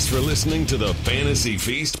 Thanks for listening to the Fantasy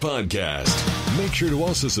Feast podcast. Make sure to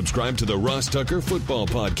also subscribe to the Ross Tucker Football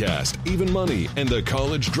Podcast, Even Money, and the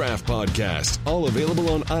College Draft Podcast, all available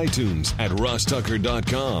on iTunes, at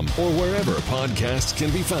rosstucker.com, or wherever podcasts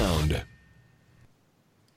can be found.